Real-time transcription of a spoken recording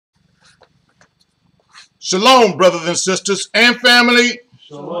Shalom, brothers and sisters and family.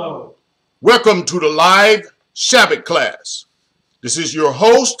 Shalom. Welcome to the live Shabbat class. This is your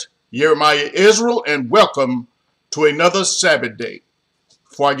host, Jeremiah Israel, and welcome to another Sabbath day.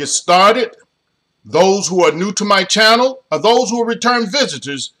 Before I get started, those who are new to my channel or those who are return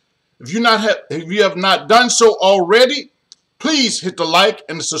visitors, if you have not done so already, please hit the like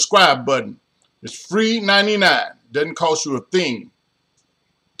and the subscribe button. It's free 99. Doesn't cost you a thing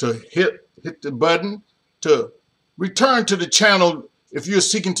to hit the button to return to the channel if you're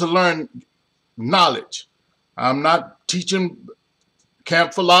seeking to learn knowledge. I'm not teaching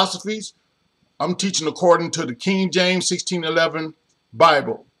camp philosophies. I'm teaching according to the King James 1611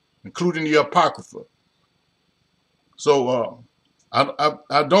 Bible, including the Apocrypha. So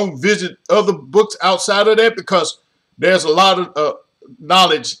I don't visit other books outside of that because there's a lot of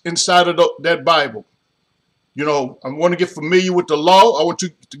knowledge inside of that Bible. You know, I want to get familiar with the law. I want you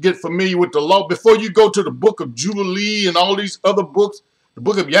to get familiar with the law. Before you go to the book of Jubilee and all these other books, the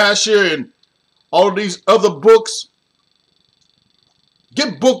book of Yashar and all these other books,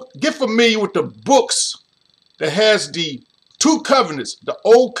 get familiar with the books that has the two covenants, the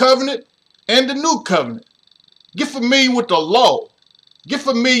old covenant and the new covenant. Get familiar with the law. Get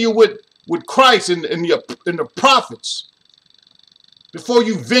familiar with Christ and the prophets before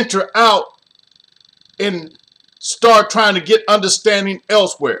you venture out and start trying to get understanding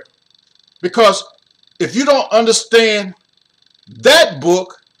elsewhere. Because if you don't understand that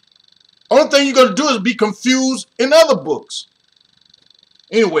book, only thing you're going to do is be confused in other books.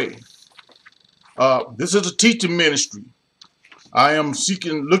 Anyway, this is a teaching ministry. I am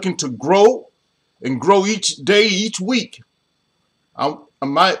looking to grow and grow each day, each week.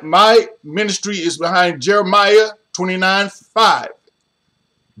 My ministry is behind Jeremiah 29:5.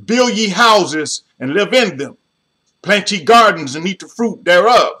 Build ye houses and live in them. Plant ye gardens and eat the fruit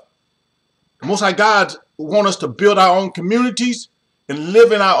thereof. The Most High God wants us to build our own communities and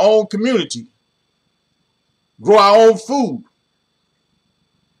live in our own community. Grow our own food.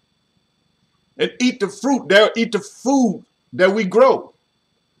 And eat the fruit there, eat the food that we grow.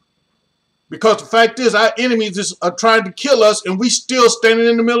 Because the fact is, our enemies are trying to kill us, and we still standing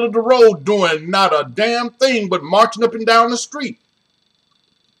in the middle of the road doing not a damn thing but marching up and down the street.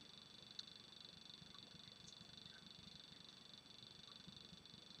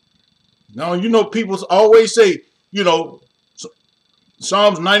 Now, you know, people always say, you know,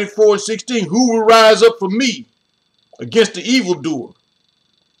 Psalms 94:16, who will rise up for me against the evildoer?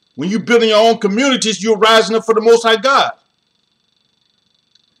 When you building your own communities, you're rising up for the Most High God.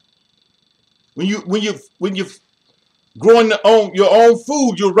 When you growing your own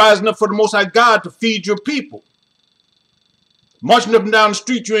food, you're rising up for the Most High God to feed your people. Marching up and down the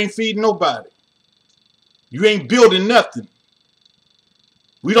street, you ain't feeding nobody. You ain't building nothing.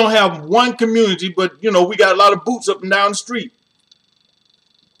 We don't have one community, but, you know, we got a lot of boots up and down the street.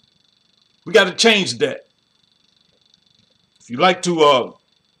 We got to change that. If you'd like to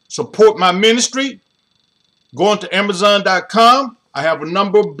support my ministry, go on to Amazon.com. I have a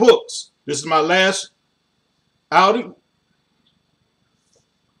number of books. This is my last outing.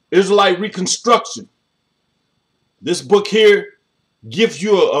 Israelite Reconstruction. This book here gives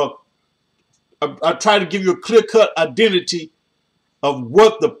you I try to give you a clear-cut identity of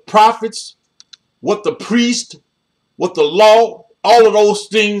what the prophets, what the priest, what the law, all of those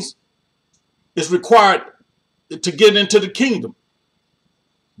things is required to get into the kingdom.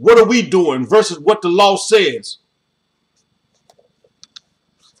 What are we doing versus what the law says?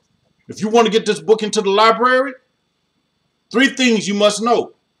 If you want to get this book into the library, 3 things you must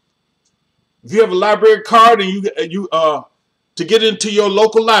know. If you have a library card and you to get into your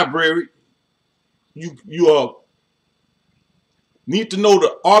local library, you need to know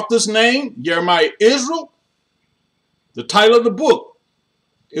the author's name, Jeremiah Israel, the title of the book,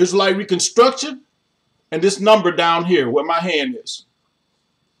 Israelite Reconstruction, and this number down here where my hand is.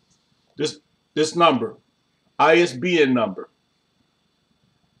 This number, ISBN number.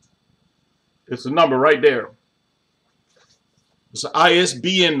 It's a number right there. It's an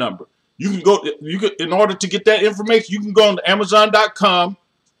ISBN number. You can in order to get that information, you can go on to Amazon.com,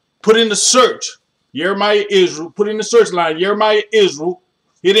 put in the search, Jeremiah Israel, put in the search line, Jeremiah Israel,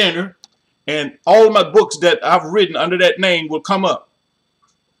 hit enter, and all of my books that I've written under that name will come up.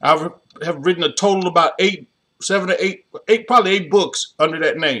 I have written a total of about 7 or 8, probably 8 books under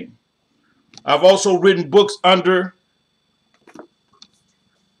that name. I've also written books under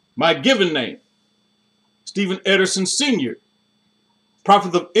my given name, Stephen Ederson Sr.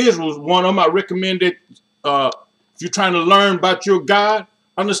 Prophet of Israel is one of them. I recommend it if you're trying to learn about your God,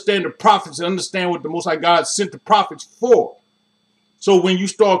 understand the prophets and understand what the Most High God sent the prophets for. So when you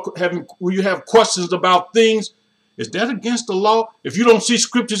have questions about things, is that against the law? If you don't see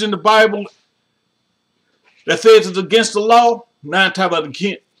scriptures in the Bible that says it's against the law, 9 times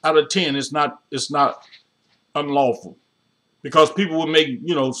out of 10, it's not unlawful. Because people would make,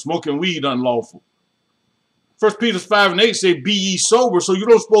 smoking weed unlawful. 1 Peter 5:8 say, be ye sober, so you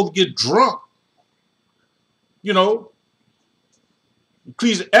don't supposed to get drunk.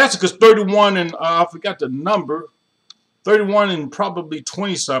 Ecclesiasticus 31 and I forgot the number, 31 and probably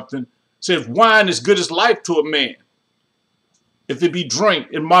 20 something, says wine is good as life to a man, if it be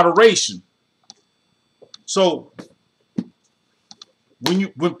drank in moderation. So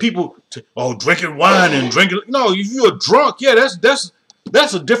when people drinking wine and drinking, no, if you're drunk, yeah, that's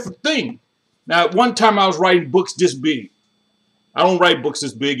a different thing. Now, at one time I was writing books this big. I don't write books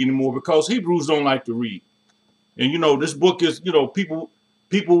this big anymore because Hebrews don't like to read. And this book is, people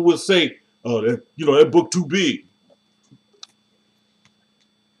will say, oh, that book too big.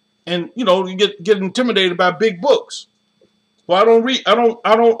 And you get intimidated by big books. Well, I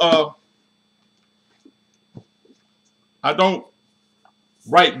don't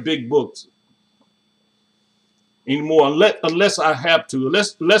write big books anymore unless I have to,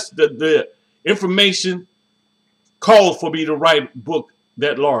 unless the information calls for me to write a book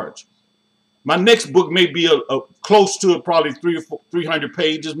that large. My next book may be a close to probably 300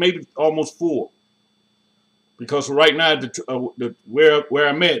 pages, maybe almost 4. Because right now, where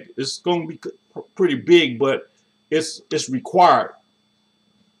I'm at, it's going to be pretty big, but it's required.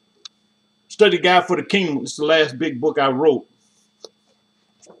 Study Guide for the Kingdom. It's the last big book I wrote.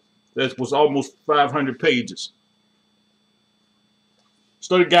 That was almost 500 pages.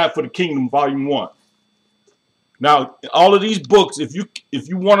 Study Guide for the Kingdom, Volume 1. Now, all of these books, if you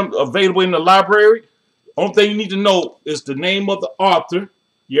want them available in the library, only thing you need to know is the name of the author,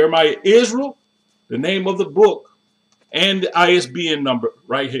 Jeremiah Israel, the name of the book, and the ISBN number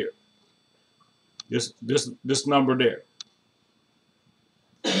right here. This number there.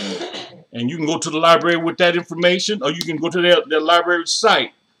 And you can go to the library with that information, or you can go to their library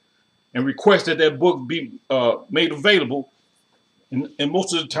site and request that book be made available. And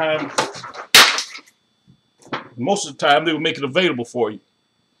most of the time, they will make it available for you.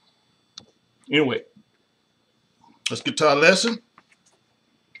 Anyway, let's get to our lesson.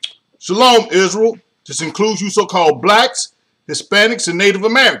 Shalom, Israel. This includes you so-called blacks, Hispanics, and Native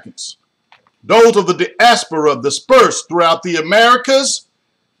Americans. Those of the diaspora dispersed throughout the Americas,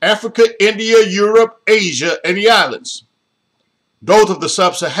 Africa, India, Europe, Asia, and the islands. Those of the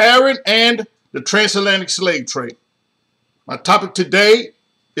sub-Saharan and the transatlantic slave trade. My topic today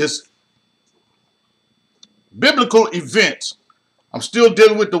is biblical events. I'm still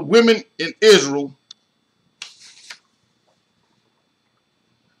dealing with the women in Israel.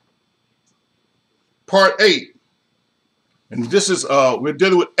 Part 8. And this is, we're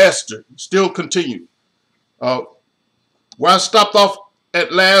dealing with Esther. Still continue. Where I stopped off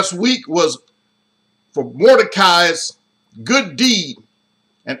at last week was for Mordecai's good deed,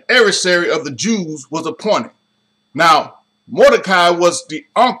 an adversary of the Jews was appointed. Now, Mordecai was the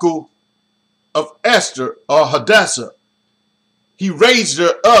uncle of Esther, or Hadassah. He raised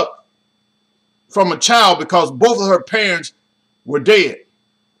her up from a child because both of her parents were dead.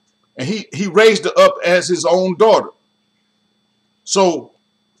 And he raised her up as his own daughter. So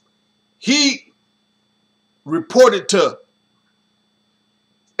he reported to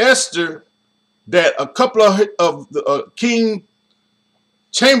Esther that a couple of the king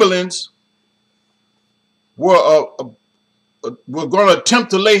chamberlains were going to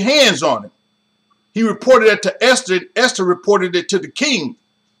attempt to lay hands on him. He reported it to Esther, and Esther reported it to the king.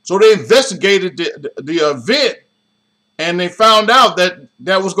 So they investigated the event, and they found out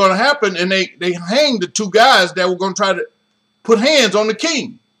that was going to happen, and they hanged the 2 guys that were going to try to put hands on the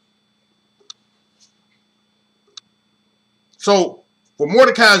king. So for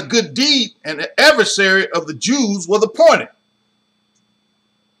Mordecai's good deed, an adversary of the Jews was appointed.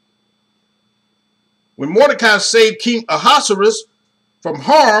 When Mordecai saved King Ahasuerus from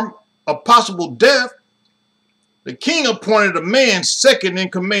harm of possible death, the king appointed a man second in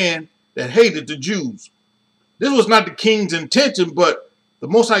command that hated the Jews. This was not the king's intention, but the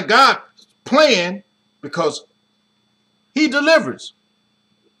Most High God's plan, because he delivers.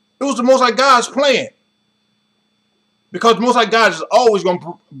 It was the Most High God's plan. Because the Most High God is always going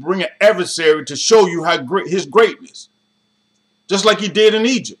to bring an adversary to show you how great his greatness. Just like he did in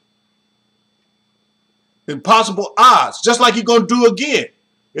Egypt. Impossible odds. Just like he's going to do again.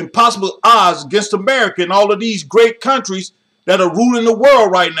 Impossible odds against America and all of these great countries that are ruling the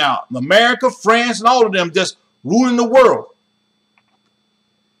world right now. America, France, and all of them just ruling the world.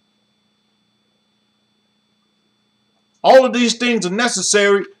 All of these things are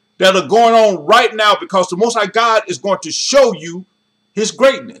necessary that are going on right now because the Most High God is going to show you his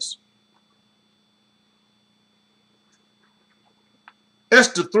greatness.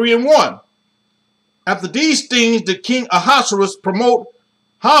 Esther 3:1. After these things, the king Ahasuerus promote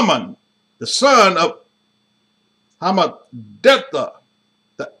Haman, the son of Hammedatha,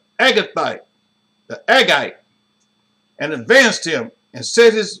 the Agagite, and advanced him and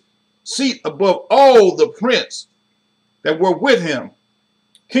set his seat above all the prince that were with him.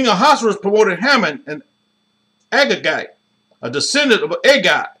 King Ahasuerus promoted Haman, an Agagite, a descendant of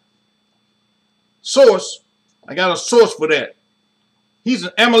Agag. Source, I got a source for that. He's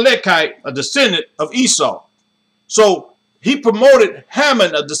an Amalekite, a descendant of Esau. So he promoted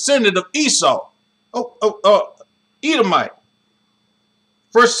Haman, a descendant of Esau, Edomite.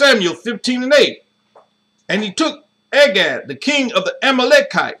 1 Samuel 15:8. And he took Agag, the king of the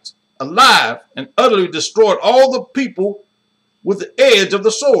Amalekites, alive and utterly destroyed all the people with the edge of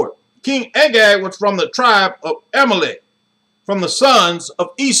the sword. King Agag was from the tribe of Amalek, from the sons of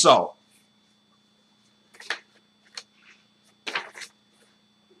Esau.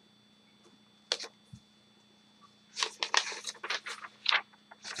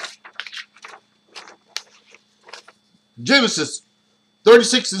 Genesis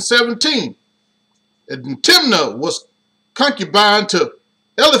 36:17. And Timnah was concubine to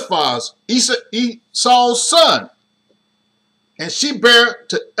Eliphaz, Esau's son, and she bare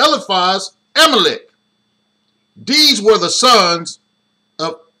to Eliphaz Amalek. These were the sons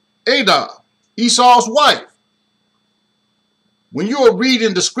of Adah, Esau's wife. When you are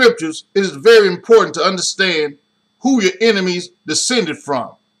reading the scriptures, it is very important to understand who your enemies descended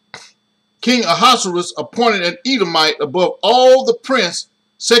from. King Ahasuerus appointed an Edomite above all the prince,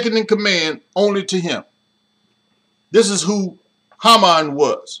 second in command only to him. This is who Haman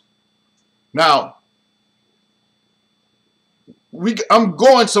was. Now, I'm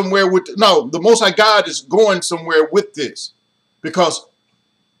going somewhere with, no, the Most High God is going somewhere with this. Because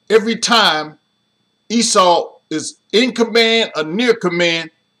every time Esau is in command or near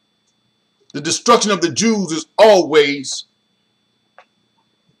command, the destruction of the Jews is always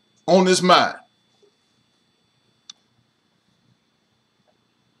on his mind.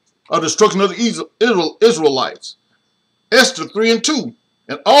 A destruction of the Israelites. Esther 3:2.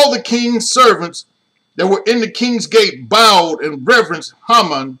 And all the king's servants that were in the king's gate bowed and reverenced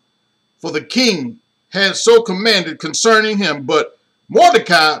Haman, for the king had so commanded concerning him. But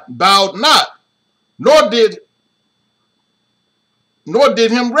Mordecai bowed not, nor did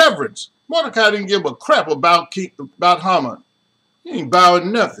him reverence. Mordecai didn't give a crap about Haman. He ain't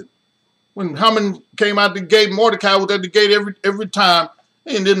bowing nothing. When Haman came out the gate, Mordecai was at the gate every time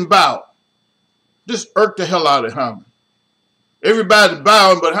and didn't bow. Just irked the hell out of Haman. Everybody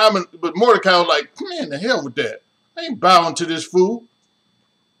bowing, but Mordecai was like, man, the hell with that. I ain't bowing to this fool.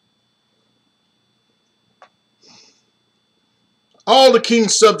 All the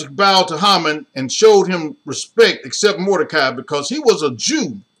king's subjects bowed to Haman and showed him respect except Mordecai, because he was a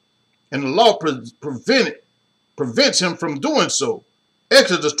Jew, and the law prevents him from doing so.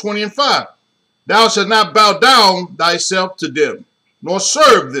 Exodus 20:5. Thou shalt not bow down thyself to them, nor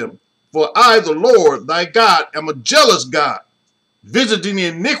serve them, for I, the Lord thy God, am a jealous God, visiting the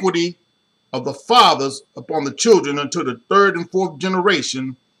iniquity of the fathers upon the children unto the third and fourth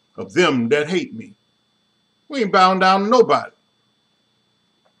generation of them that hate me. We ain't bowing down to nobody.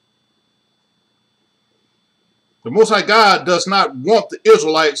 The Most High God does not want the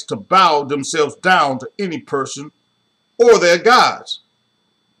Israelites to bow themselves down to any person or their gods.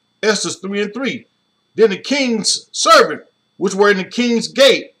 Esther 3:3. Then the king's servant, which were in the king's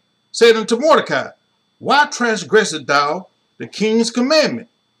gate, said unto Mordecai, why transgressest thou the king's commandment?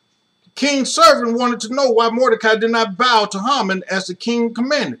 The king's servant wanted to know why Mordecai did not bow to Haman as the king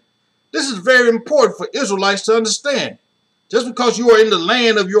commanded. This is very important for Israelites to understand. Just because you are in the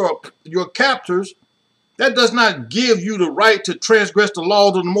land of your captors, that does not give you the right to transgress the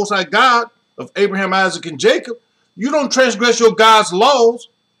laws of the Most High God of Abraham, Isaac, and Jacob. You don't transgress your God's laws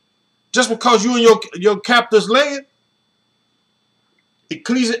just because you in your captor's land.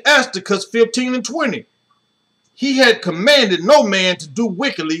 Ecclesiasticus 15:20. He had commanded no man to do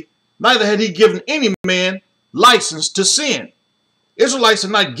wickedly, neither had he given any man license to sin. Israelites are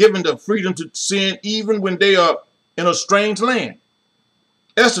not given the freedom to sin even when they are in a strange land.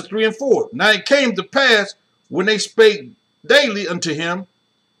 Esther 3:4. Now it came to pass when they spake daily unto him,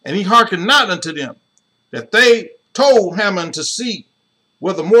 and he hearkened not unto them, that they told Haman to see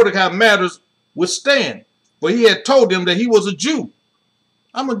whether Mordecai matters would stand. For he had told them that he was a Jew.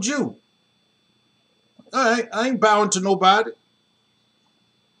 I'm a Jew. I ain't bowing to nobody.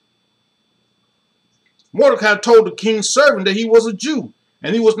 Mordecai told the king's servant that he was a Jew,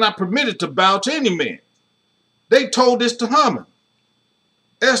 and he was not permitted to bow to any man. They told this to Haman.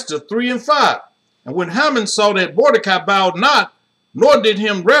 Esther 3 and 5. And when Haman saw that Mordecai bowed not, nor did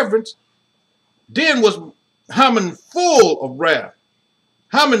him reverence, then was Haman full of wrath.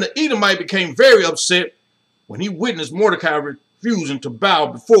 Haman the Edomite became very upset when he witnessed Mordecai refusing to bow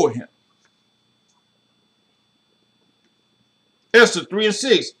before him. Esther 3 and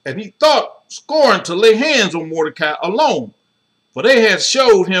 6. And he thought scorn to lay hands on Mordecai alone, for they had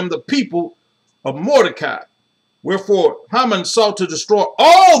showed him the people of Mordecai. Wherefore Haman sought to destroy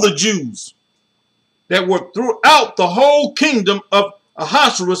all the Jews that were throughout the whole kingdom of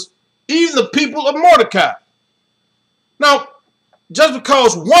Ahasuerus, even the people of Mordecai. Now, just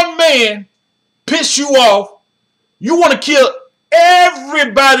because one man pissed you off, you want to kill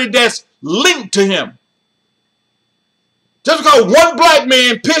everybody that's linked to him. Just because one black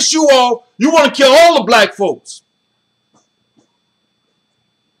man pissed you off, you want to kill all the black folks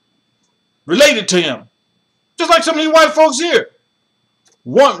related to him. Just like some of these white folks here.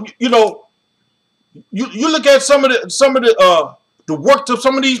 One, you know, you look at some of the work of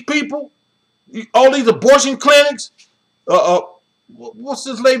some of these people, all these abortion clinics. What's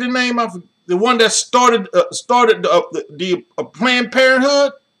this lady's name? The one that started the Planned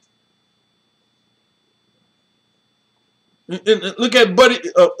Parenthood. And look at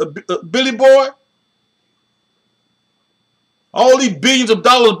Billy Boy. All these billions of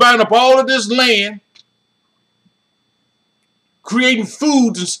dollars buying up all of this land, creating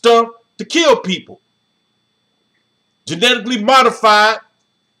foods and stuff to kill people. Genetically modified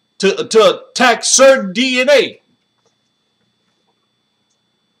to attack certain DNA.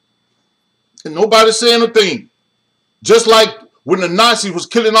 And nobody's saying a thing. Just like when the Nazis was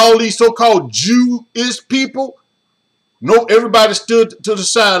killing all these so-called Jewish people, no, everybody stood to the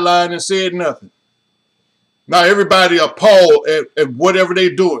sideline and said nothing. Now everybody appalled at whatever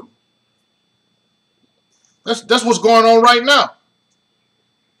they're doing. That's what's going on right now.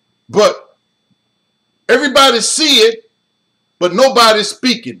 But everybody see it, but nobody's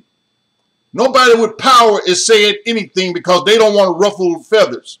speaking. Nobody with power is saying anything because they don't want to ruffle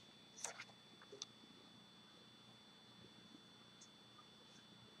feathers.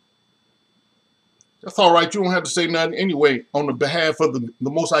 That's all right. You don't have to say nothing anyway on the behalf of the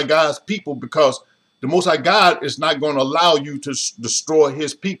Most High God's people, because the Most High God is not going to allow you to destroy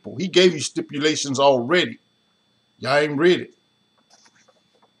his people. He gave you stipulations already. Y'all ain't read it.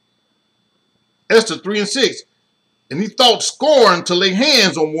 Esther 3 and 6. And he thought scorn to lay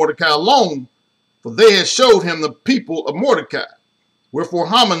hands on Mordecai alone, for they had showed him the people of Mordecai. Wherefore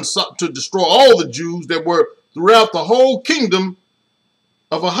Haman sought to destroy all the Jews that were throughout the whole kingdom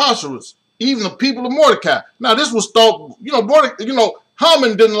of Ahasuerus, even the people of Mordecai. Now this was thought,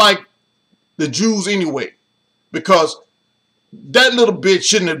 Haman didn't like the Jews anyway, because that little bit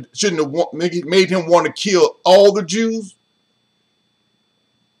shouldn't have made him want to kill all the Jews.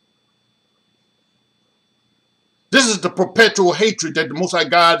 This is the perpetual hatred that the Most High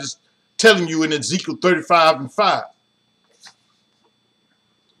God is telling you in Ezekiel 35 and 5.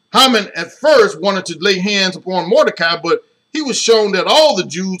 Haman at first wanted to lay hands upon Mordecai, but he was shown that all the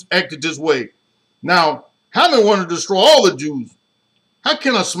Jews acted this way. Now, Haman wanted to destroy all the Jews. How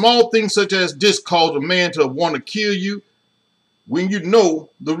can a small thing such as this cause a man to want to kill you when you know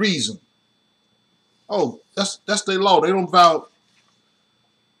the reason? Oh, that's their law. They don't vow.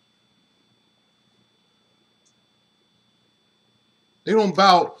 They don't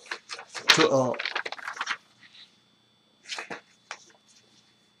bow to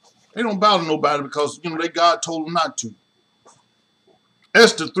they don't bow to nobody because they God told them not to.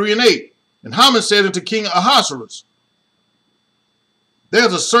 Esther 3 and 8. And Haman said unto King Ahasuerus,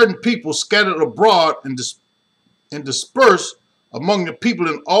 there's a certain people scattered abroad and dispersed among the people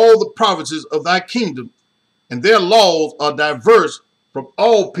in all the provinces of thy kingdom, and their laws are diverse from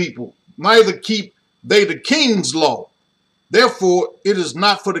all people, neither keep they the king's law. Therefore, it is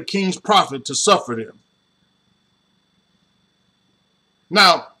not for the king's profit to suffer them.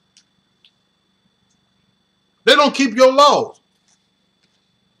 Now, they don't keep your laws.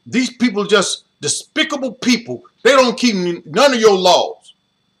 These people are just despicable people. They don't keep none of your laws.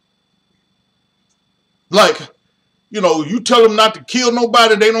 Like, you tell them not to kill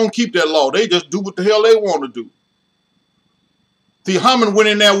nobody, they don't keep that law. They just do what the hell they want to do. See, Haman went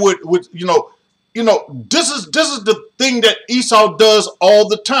in there with this is the thing that Esau does all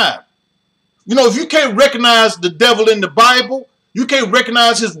the time. If you can't recognize the devil in the Bible, you can't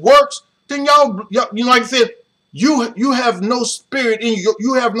recognize his works, then y'all like I said, you have no spirit in you.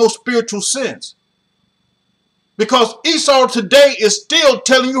 You have no spiritual sense. Because Esau today is still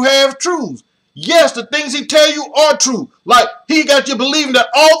telling you half truths. Yes, the things he tell you are true. Like he got you believing that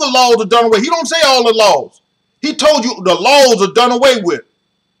all the laws are done away. He don't say all the laws. He told you the laws are done away with.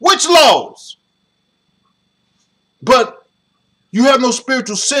 Which laws? But you have no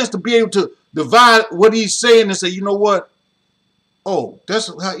spiritual sense to be able to divide what he's saying and say, you know what? Oh, that's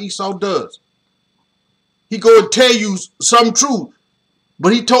how Esau does. He go and tell you some truth.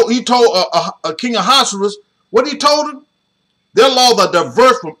 But he told a king of Ahasuerus, what he told him? Their laws are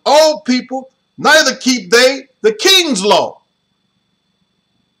diverse from all people, neither keep they the king's law.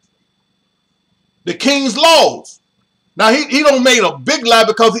 The king's laws. Now he don't made a big lie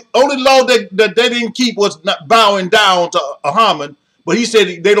because the only law that they didn't keep was not bowing down to Haman, but he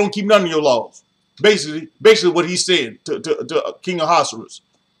said they don't keep none of your laws. Basically what he said to King Ahasuerus.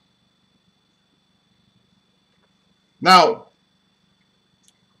 Now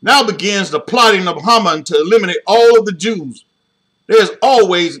begins the plotting of Haman to eliminate all of the Jews. There's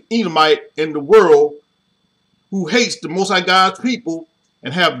always an Edomite in the world who hates the Most High God's people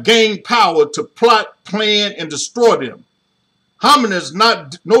and have gained power to plot, plan, and destroy them. Haman is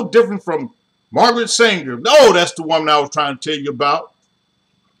no different from Margaret Sanger. Oh, that's the woman I was trying to tell you about.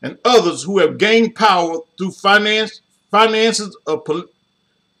 And others who have gained power through financing of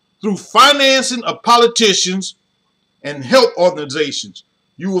politicians and health organizations.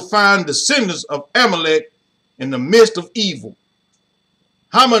 You will find descendants of Amalek in the midst of evil.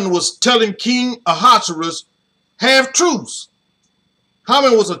 Haman was telling King Ahasuerus half-truths.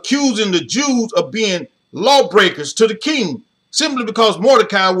 Haman was accusing the Jews of being lawbreakers to the king simply because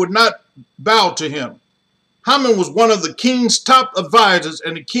Mordecai would not bow to him. Haman was one of the king's top advisors,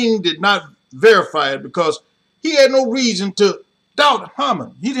 and the king did not verify it because he had no reason to doubt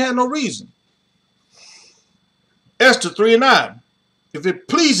Haman. He had no reason. Esther 3:9. If it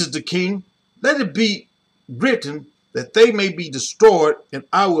pleases the king, let it be written that they may be destroyed, and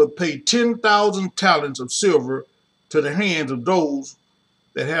I will pay 10,000 talents of silver to the hands of those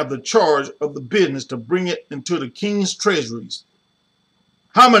that have the charge of the business to bring it into the king's treasuries.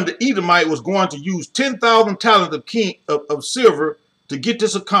 Haman the Edomite was going to use 10,000 talents of silver to get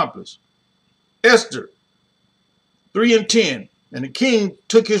this accomplished. Esther 3:10. And the king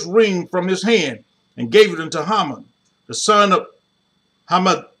took his ring from his hand and gave it unto Haman, the son of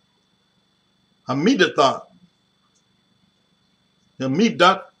Hammedatha, the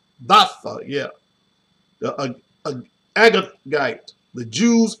Agagite, the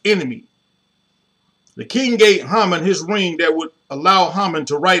Jews' enemy. The king gave Haman his ring that would allow Haman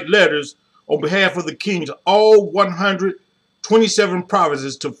to write letters on behalf of the king to all 127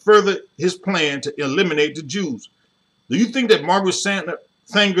 provinces to further his plan to eliminate the Jews. Do you think that Margaret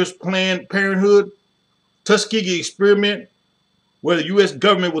Sanger's Planned Parenthood, Tuskegee experiment, where the U.S.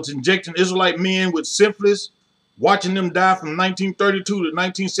 government was injecting Israelite men with syphilis, watching them die from 1932 to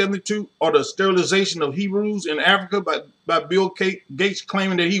 1972, or the sterilization of Hebrews in Africa by Bill Gates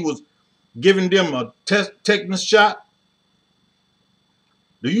claiming that he was giving them a tetanus shot?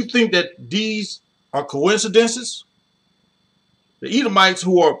 Do you think that these are coincidences? The Edomites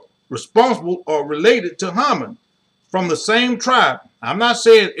who are responsible are related to Haman from the same tribe. I'm not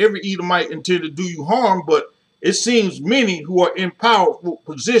saying every Edomite intended to do you harm, but it seems many who are in powerful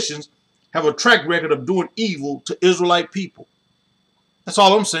positions have a track record of doing evil to Israelite people. That's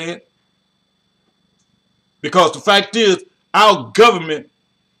all I'm saying. Because the fact is, our government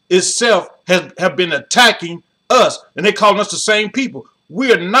itself have been attacking us, and they calling us the same people.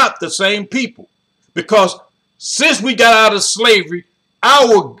 We are not the same people. Because since we got out of slavery,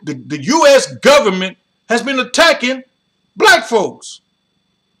 the U.S. government has been attacking black folks.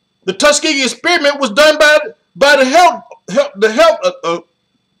 The Tuskegee experiment was done by the health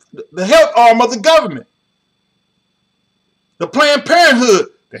arm of the government. The Planned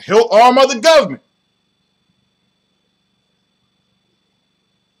Parenthood, the health arm of the government.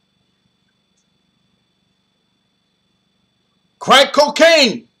 Crack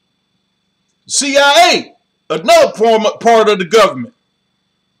cocaine, CIA, another part of the government.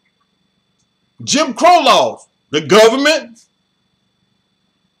 Jim Crow laws, the government.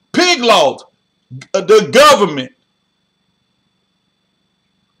 Pig laws, the government.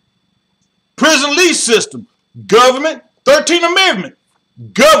 Prison lease system, government. 13th Amendment,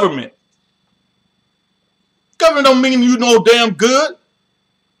 government. Government don't mean you no damn good.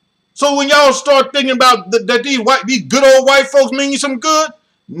 So when y'all start thinking about that these good old white folks mean you some good,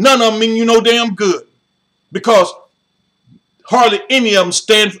 none of them mean you no damn good. Because hardly any of them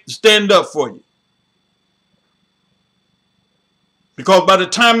stand up for you. Because by the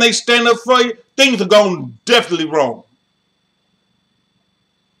time they stand up for you, things are going definitely wrong.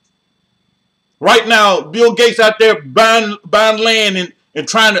 Right now, Bill Gates out there buying land and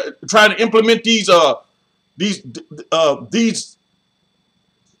trying to implement these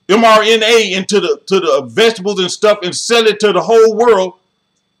mRNA into the vegetables and stuff and sell it to the whole world.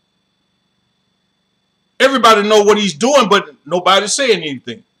 Everybody know what he's doing, but nobody's saying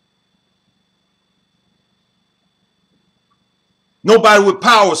anything. Nobody with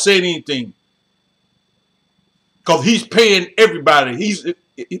power saying anything. Because he's paying everybody. He's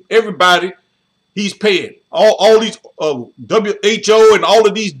paying. All these WHO and all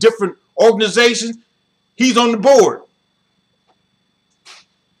of these different organizations, he's on the board.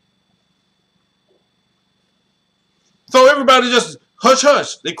 So everybody just hush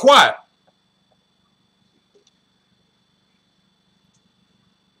hush. They quiet.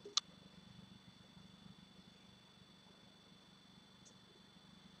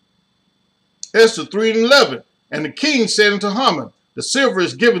 Esther 3:11. And the king said unto Haman, the silver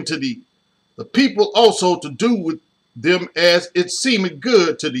is given to thee, the people also to do with them as it seemeth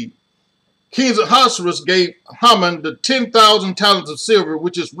good to thee. King Ahasuerus gave Haman the 10,000 talents of silver,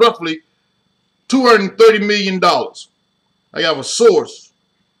 which is roughly $230 million. I have a source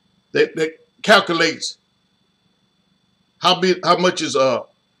that calculates how much is what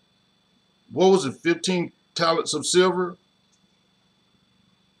was it, 15 talents of silver?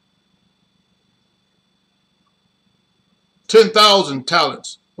 10,000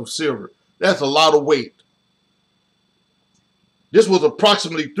 talents of silver. That's a lot of weight. This was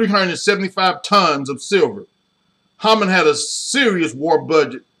approximately 375 tons of silver. Haman had a serious war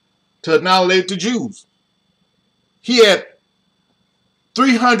budget to annihilate the Jews. He had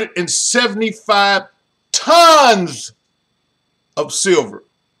 375 tons of silver.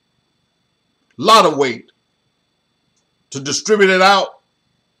 A lot of weight to distribute it out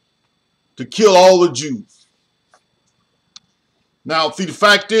to kill all the Jews. Now, see, the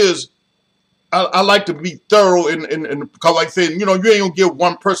fact is, I like to be thorough because, like I said, you ain't gonna give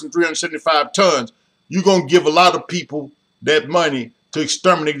one person 375 tons. You're gonna give a lot of people that money to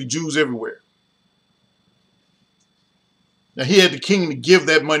exterminate the Jews everywhere. Now, he had the king to give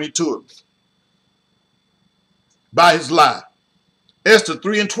that money to him by his lie. Esther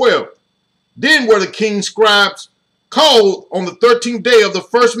 3:12. Then were the king's scribes called on the 13th day of the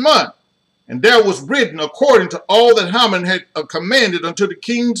first month, and there was written according to all that Haman had commanded unto the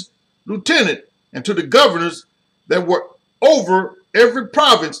king's lieutenant and to the governors that were over every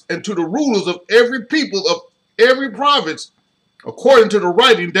province and to the rulers of every people of every province according to the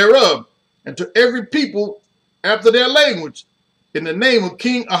writing thereof, and to every people after their language. In the name of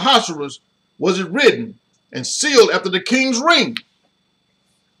King Ahasuerus was it written and sealed after the king's ring.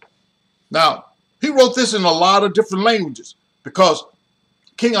 Now, he wrote this in a lot of different languages because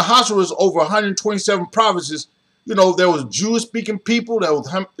King Ahasuerus over 127 provinces. There was Jewish-speaking people. There was,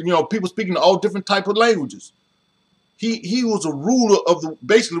 people speaking all different types of languages. He was a ruler of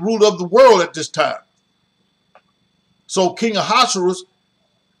basically ruler of the world at this time. So King Ahasuerus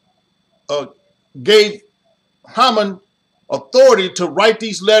gave Haman authority to write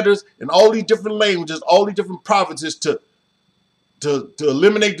these letters in all these different languages, all these different provinces to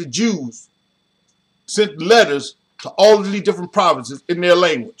eliminate the Jews. Sent letters to all of these different provinces in their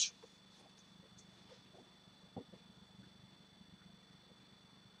language.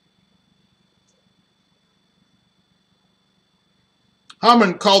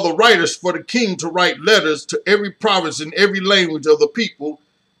 Haman called the writers for the king to write letters to every province in every language of the people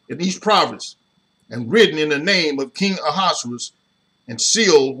in each province, and written in the name of King Ahasuerus, and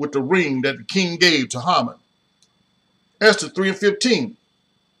sealed with the ring that the king gave to Haman. Esther 3:15.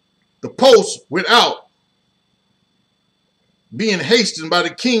 The post went out, being hastened by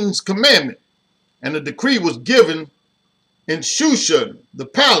the king's commandment, and the decree was given in Shushan, the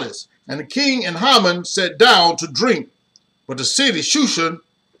palace, and the king and Haman sat down to drink. But the city, Shushan,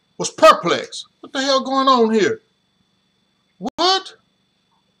 was perplexed. What the hell going on here? What?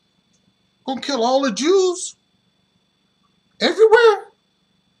 Gonna kill all the Jews? Everywhere?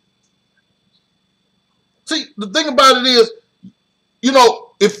 See, the thing about it is,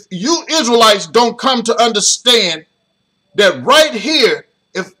 if you Israelites don't come to understand that right here,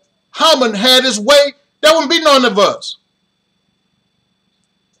 if Haman had his way, there wouldn't be none of us.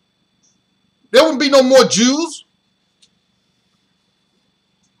 There wouldn't be no more Jews.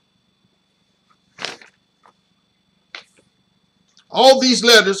 All these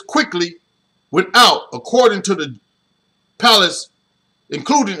letters quickly went out according to the palace,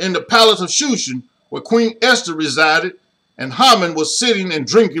 including in the palace of Shushan, where Queen Esther resided, and Haman was sitting and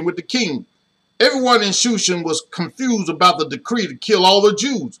drinking with the king. Everyone in Shushan was confused about the decree to kill all the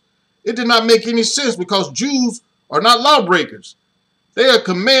Jews. It did not make any sense because Jews are not lawbreakers. They are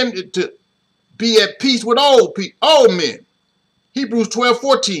commanded to be at peace with all men. Hebrews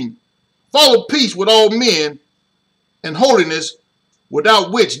 12:14. Follow peace with all men and holiness,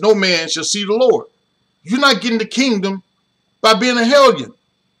 without which no man shall see the Lord. You're not getting the kingdom by being a hellion.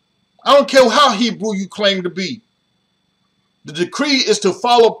 I don't care how Hebrew you claim to be. The decree is to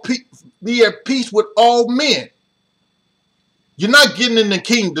be at peace with all men. You're not getting in the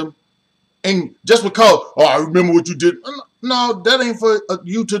kingdom and just because, oh, I remember what you did. No, that ain't for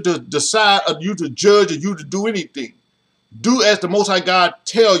you to decide, or you to judge, or you to do anything. Do as the Most High God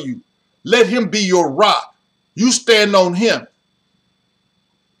tell you. Let him be your rock. You stand on him.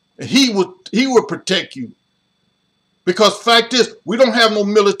 And he will protect you. Because fact is, we don't have no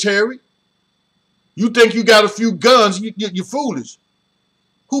military. You think you got a few guns, you're foolish.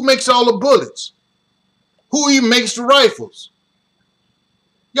 Who makes all the bullets? Who even makes the rifles?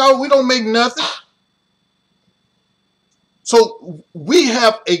 Y'all, we don't make nothing. So we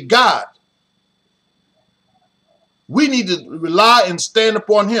have a God. We need to rely and stand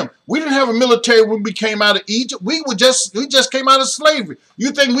upon him. We didn't have a military when we came out of Egypt. We just came out of slavery.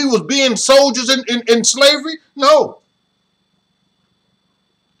 You think we was being soldiers in slavery? No.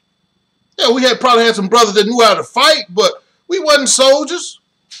 Yeah, we probably had some brothers that knew how to fight, but we wasn't soldiers.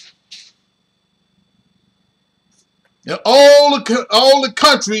 And all the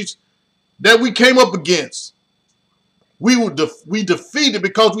countries that we came up against, we defeated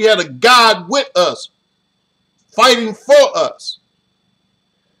because we had a God with us, fighting for us.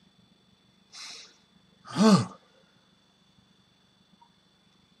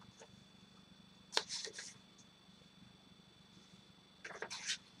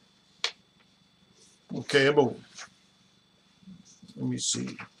 Okay, let me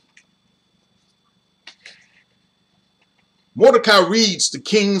see. Mordecai reads the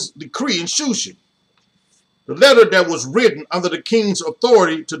king's decree in Shushan. The letter that was written under the king's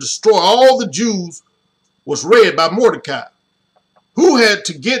authority to destroy all the Jews was read by Mordecai, who had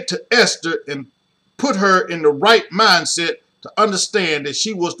to get to Esther and put her in the right mindset to understand that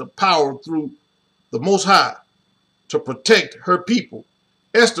she was the power through the Most High to protect her people.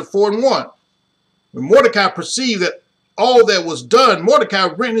 Esther 4:1. When Mordecai perceived that all that was done, Mordecai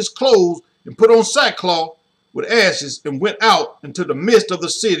rent his clothes and put on sackcloth with ashes and went out into the midst of the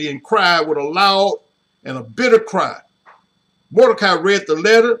city and cried with a loud and a bitter cry. Mordecai read the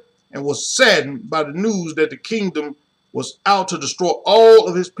letter and was saddened by the news that the kingdom was out to destroy all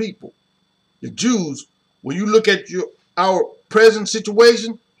of his people. The Jews, when you look at our present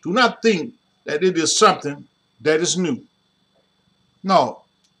situation, do not think that it is something that is new. No.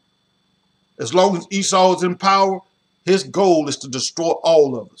 As long as Esau is in power, his goal is to destroy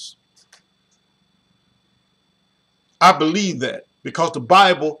all of us. I believe that because the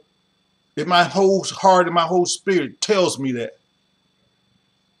Bible, in my whole heart and my whole spirit, tells me that.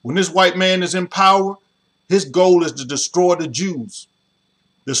 When this white man is in power, his goal is to destroy the Jews,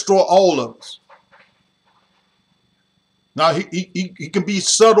 destroy all of us. Now, he can be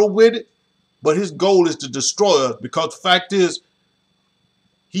subtle with it, but his goal is to destroy us because the fact is,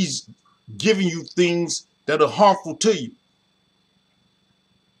 he's giving you things that are harmful to you.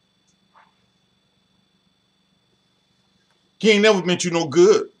 He ain't never meant you no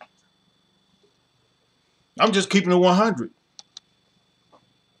good. I'm just keeping it 100.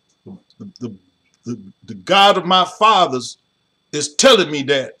 The God of my fathers is telling me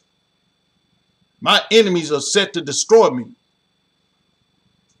that my enemies are set to destroy me.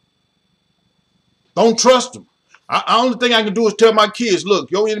 Don't trust them. The only thing I can do is tell my kids,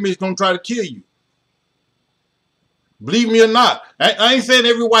 look, your enemy is going to try to kill you. Believe me or not. I ain't saying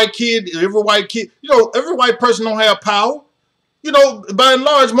every white kid, every white person don't have power. By and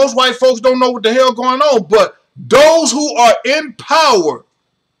large, most white folks don't know what the hell going on. But those who are in power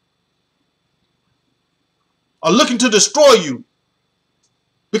are looking to destroy you.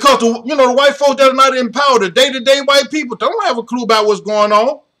 Because the white folks that are not in power, the day-to-day white people, don't have a clue about what's going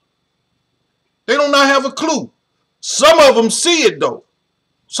on. They do not have a clue. Some of them see it though.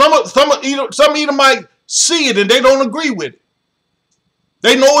 Some either might see it and they don't agree with it.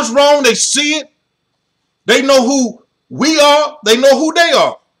 They know it's wrong. They see it. They know who we are. They know who they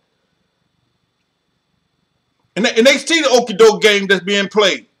are. And they see the okie doke game that's being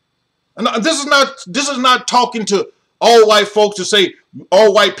played. And this is not talking to all white folks to say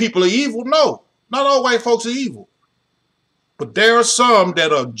all white people are evil. No, not all white folks are evil. But there are some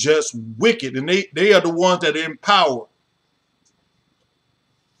that are just wicked, and they are the ones that are in power.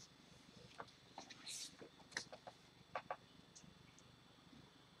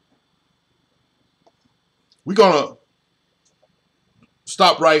 We're going to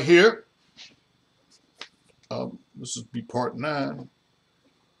stop right here. This will be part 9.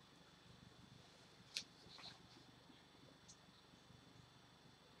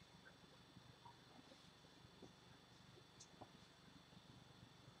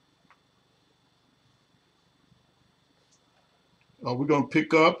 We're going to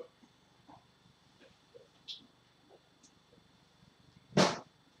pick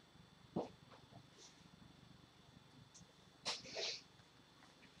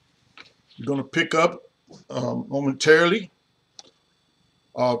up momentarily.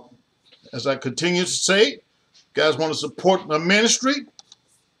 As I continue to say, you guys want to support my ministry,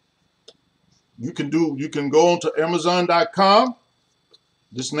 you can go on to Amazon.com,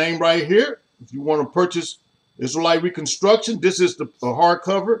 this name right here. If you want to purchase Israelite Reconstruction, this is the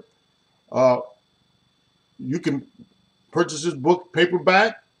hardcover. You can purchase this book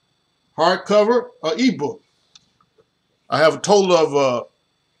paperback, hardcover, or ebook. I have a total of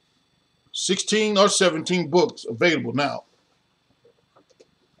 16 or 17 books available now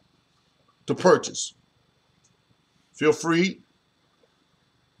to purchase. Feel free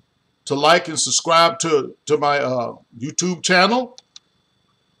to like and subscribe to my YouTube channel,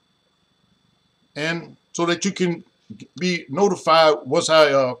 and so that you can be notified once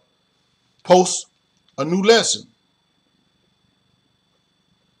I post a new lesson.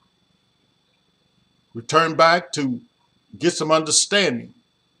 Return back to get some understanding,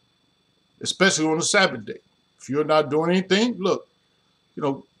 especially on the Sabbath day. If you're not doing anything, look,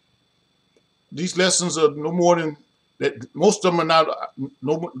 these lessons are no more than that. Most of them are not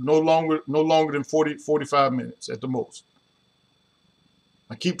no longer than 45 minutes at the most.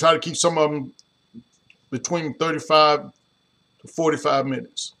 I try to keep some of them between 35 to 45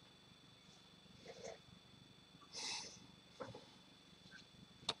 minutes.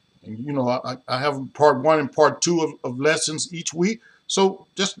 And I have part 1 and part 2 of lessons each week. So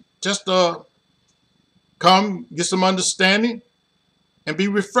just come, get some understanding, and be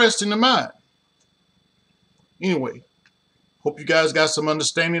refreshed in the mind. Anyway, hope you guys got some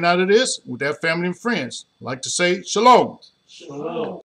understanding out of this with that family and friends. I'd like to say shalom. Shalom.